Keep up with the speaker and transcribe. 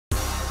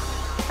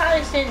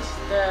probably since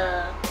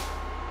the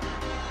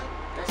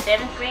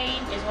 7th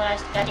grade is when I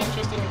got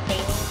interested in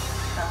painting.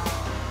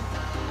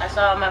 I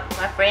saw my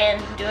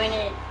friend doing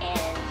it,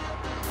 and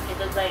it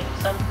looked like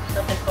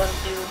something fun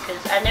to do because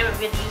I never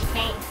really used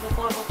paint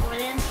before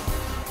then.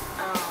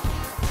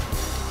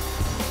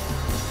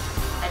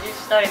 I just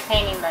started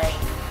painting like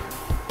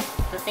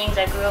the things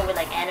I grew up with,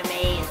 like anime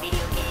and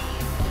video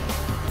games.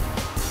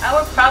 I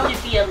would probably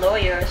be a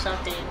lawyer or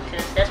something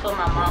because that's what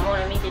my mom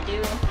wanted me to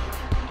do. I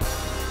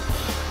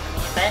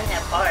mean, if I didn't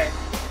have art,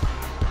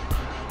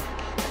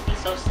 I'd be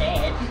so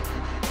sad.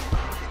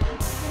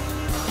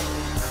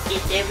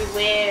 It's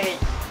everywhere.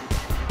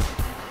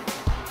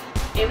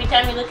 Every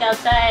time you look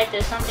outside,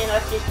 there's something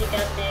artistic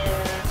out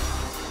there.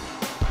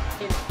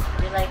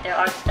 They like their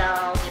art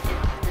styles,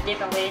 the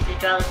different ways they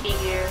draw the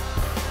figure,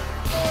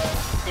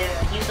 their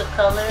use of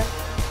color.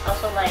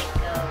 Also, like,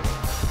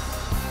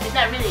 he's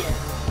not really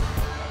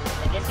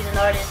I guess he's an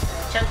artist,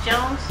 Chuck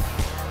Jones.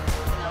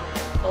 You know,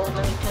 old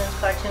Looney Tunes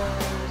cartoons,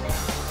 and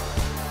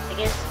I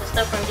guess the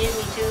stuff from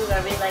Disney too.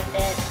 I really like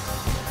that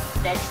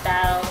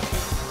style.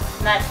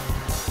 It's not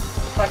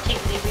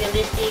particularly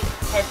realistic,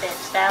 has that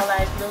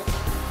stylized look.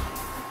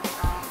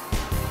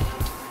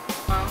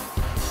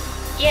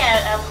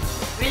 Yeah, I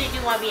really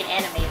do want to be an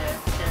animator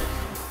because,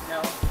 you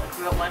know, I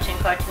grew up watching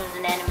cartoons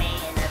and anime,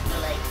 and I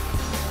feel like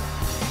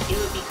it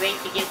would be great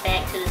to give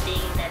back to the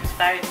thing that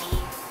inspired me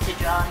to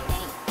draw and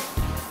paint.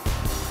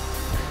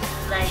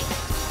 Like,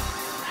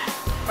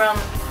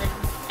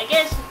 I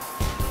guess,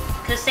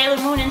 because Sailor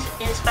Moon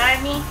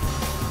inspired me,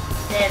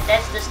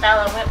 that's the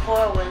style I went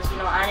for, was, you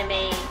know,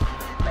 anime,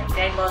 like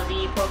Dragon Ball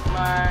Z,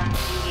 Pokemon,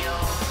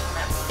 Yu-Gi-Oh,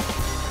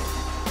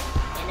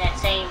 and that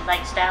same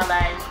like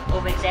stylized,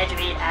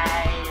 over-exaggerated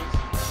eyes,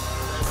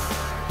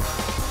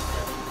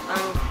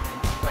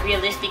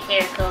 realistic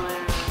hair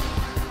colors,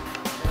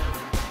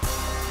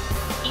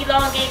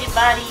 elongated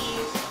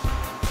bodies,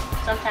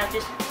 sometimes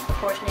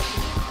disproportionate.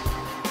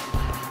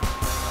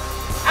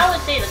 I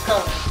would say the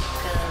colors,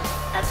 because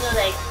I feel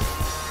like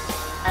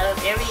out of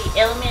every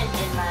element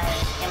in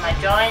my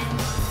drawing,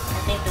 I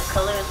think the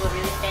color is what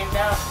really stands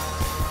out.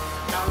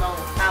 I don't know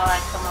how I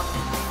come up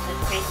with this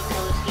crazy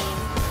color scheme.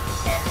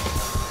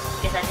 I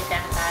guess I just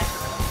have an eye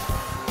for them.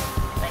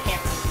 I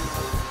can't really do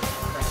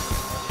like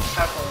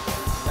charcoal,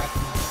 like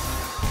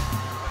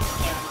I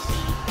can't really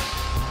see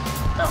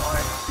the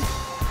art.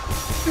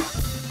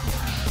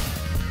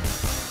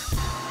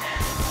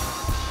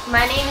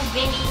 My name is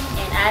Vinny,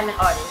 and I'm an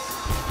artist.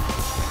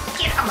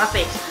 Get out of my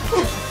face.